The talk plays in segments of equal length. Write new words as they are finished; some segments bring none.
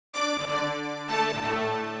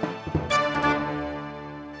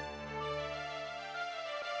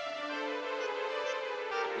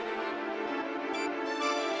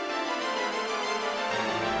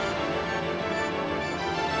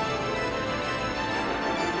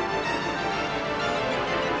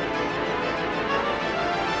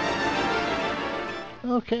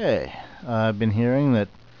Okay, I've been hearing that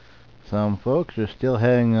some folks are still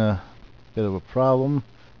having a bit of a problem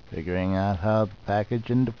figuring out how the package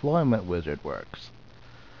and deployment wizard works.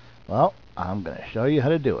 Well, I'm going to show you how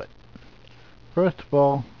to do it. First of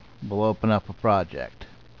all, we'll open up a project.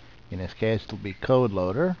 In this case, it'll be Code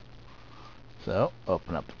Loader. So,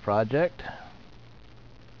 open up the project.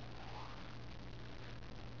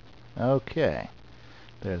 Okay,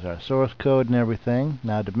 there's our source code and everything.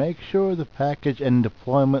 Now, to make sure the package and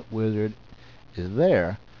deployment wizard is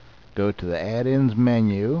there, go to the Add-ins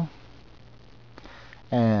menu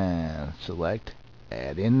and select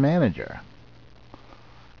Add-in Manager.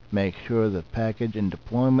 Make sure the package and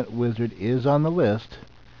deployment wizard is on the list,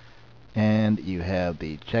 and you have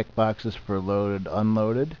the checkboxes for loaded,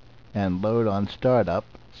 unloaded, and load on startup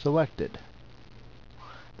selected.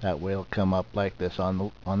 That way it'll come up like this on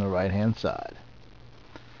the right hand side.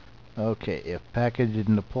 Okay, if package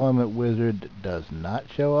and deployment wizard does not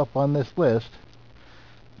show up on this list,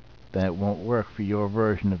 then it won't work for your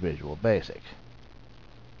version of Visual Basic.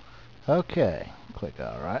 Okay, click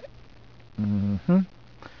Alright.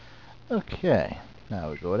 Okay,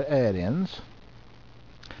 now we go to Add-ins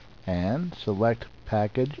and select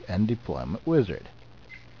Package and Deployment Wizard.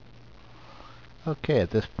 Okay,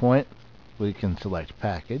 at this point we can select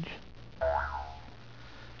Package,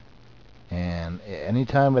 and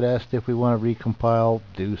anytime it asks if we want to recompile,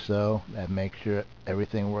 do so and make sure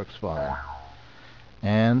everything works fine.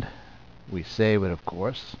 And we save it, of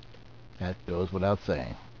course. That goes without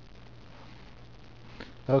saying.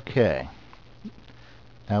 Okay,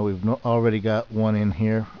 now we've already got one in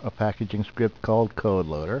here, a packaging script called Code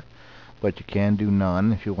Loader, but you can do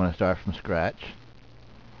none if you want to start from scratch.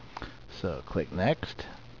 So click Next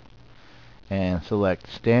and select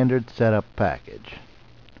Standard Setup Package.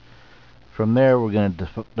 From there we're going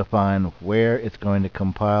to define where it's going to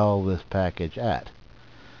compile this package at.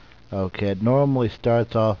 Okay, it normally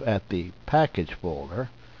starts off at the package folder,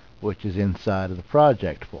 which is inside of the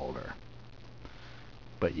project folder.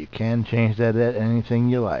 But you can change that at anything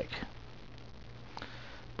you like.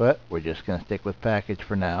 But we're just going to stick with package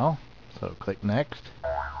for now. So click Next.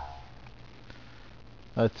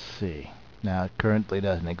 Let's see. Now it currently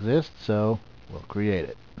doesn't exist, so we'll create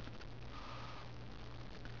it.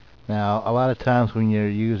 Now a lot of times when you're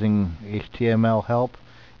using HTML help,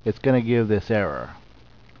 it's going to give this error.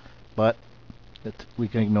 But we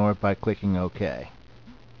can ignore it by clicking OK.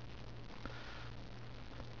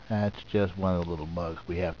 That's just one of the little bugs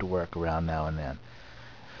we have to work around now and then.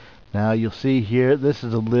 Now you'll see here, this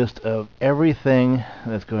is a list of everything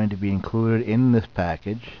that's going to be included in this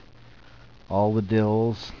package. All the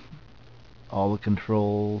dills, all the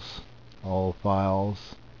controls, all the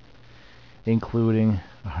files, including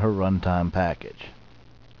a runtime package.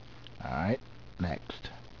 Alright, next.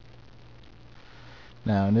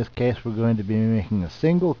 Now in this case we're going to be making a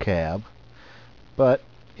single cab, but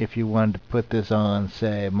if you wanted to put this on,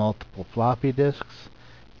 say, multiple floppy disks,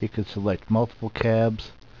 you could select multiple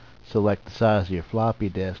cabs, select the size of your floppy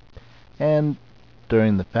disk, and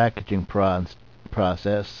during the packaging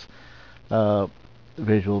process,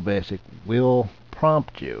 Visual Basic will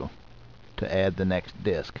prompt you to add the next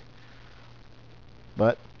disk.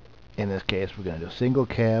 But in this case we're going to do single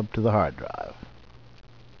cab to the hard drive.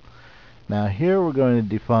 Now here we're going to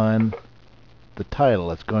define the title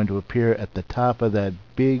that's going to appear at the top of that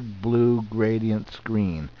big blue gradient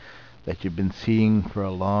screen that you've been seeing for a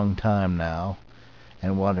long time now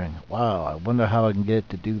and wondering, wow, I wonder how I can get it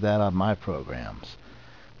to do that on my programs.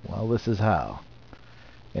 Well, this is how.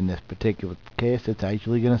 In this particular case, it's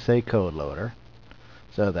actually going to say Code Loader,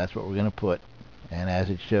 so that's what we're going to put, and as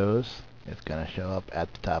it shows, it's going to show up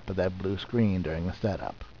at the top of that blue screen during the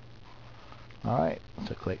setup. Alright,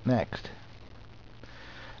 so click Next.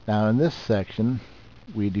 Now in this section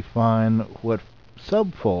we define what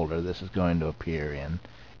subfolder this is going to appear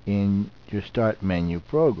in your Start menu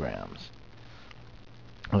programs.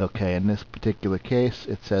 Okay, in this particular case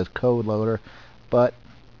it says Code Loader, but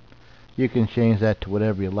you can change that to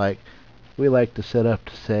whatever you like. We like to set up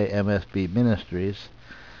to say MSB Ministries,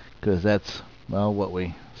 because that's, well, what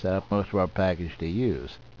we set up most of our package to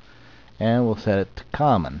use. And we'll set it to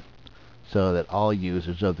Common, so that all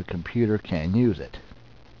users of the computer can use it.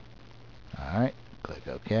 Alright, click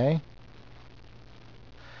OK,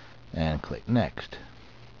 and click Next.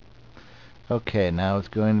 Okay, now it's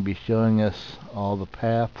going to be showing us all the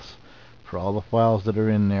paths for all the files that are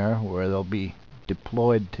in there, where they'll be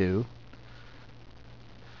deployed to,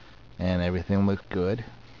 and everything looks good.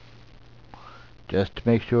 Just to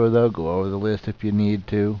make sure though, go over the list if you need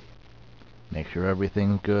to, make sure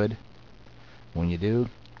everything's good. When you do,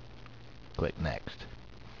 click Next.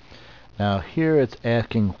 Now here it's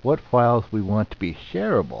asking what files we want to be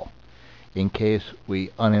shareable in case we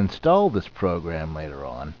uninstall this program later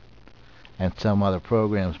on and some other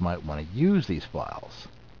programs might want to use these files.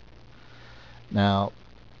 Now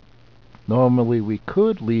normally we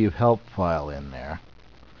could leave help file in there,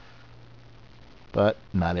 but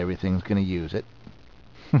not everything's going to use it.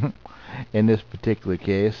 In this particular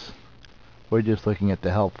case, we're just looking at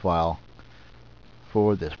the help file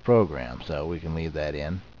for this program, so we can leave that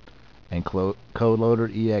in. And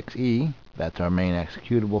CodeLoader.exe, that's our main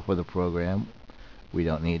executable for the program. We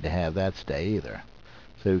don't need to have that stay either.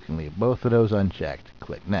 So we can leave both of those unchecked.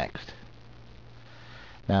 Click Next.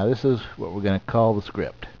 Now this is what we're going to call the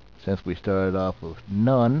script. Since we started off with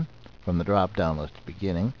none from the drop-down list at the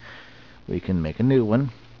beginning, we can make a new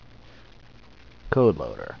one,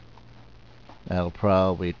 CodeLoader. That'll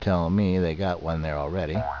probably tell me they got one there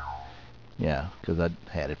already. Yeah, because I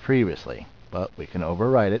had it previously. But we can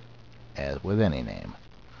overwrite it as with any name.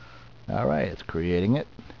 Alright, it's creating it.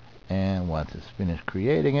 And once it's finished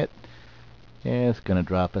creating it, it's going to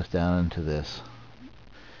drop us down into this.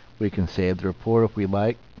 We can save the report if we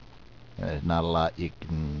like. There's not a lot you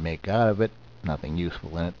can make out of it. Nothing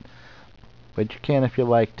useful in it. But you can if you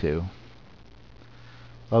like to.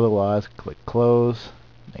 Otherwise, click Close.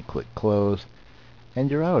 And click Close. And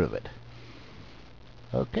you're out of it.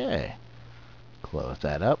 Okay. Close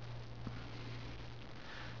that up.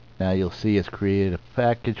 Now you'll see it's created a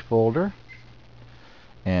package folder.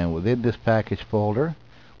 And within this package folder,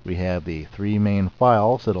 we have the three main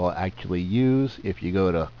files that it'll actually use if you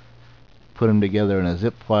go to put them together in a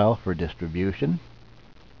zip file for distribution.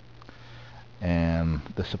 And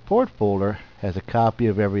the support folder has a copy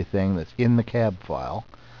of everything that's in the cab file,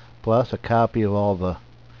 plus a copy of all the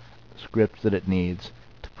scripts that it needs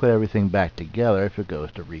to put everything back together if it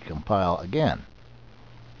goes to recompile again.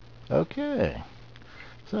 Okay,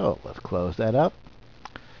 so let's close that up.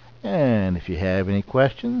 And if you have any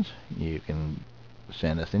questions, you can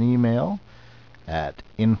send us an email at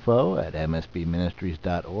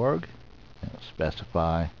info@msbministries.org and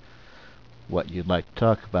specify what you'd like to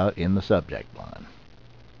talk about in the subject line.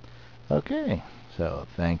 Okay, so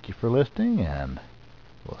thank you for listening, and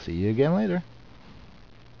we'll see you again later.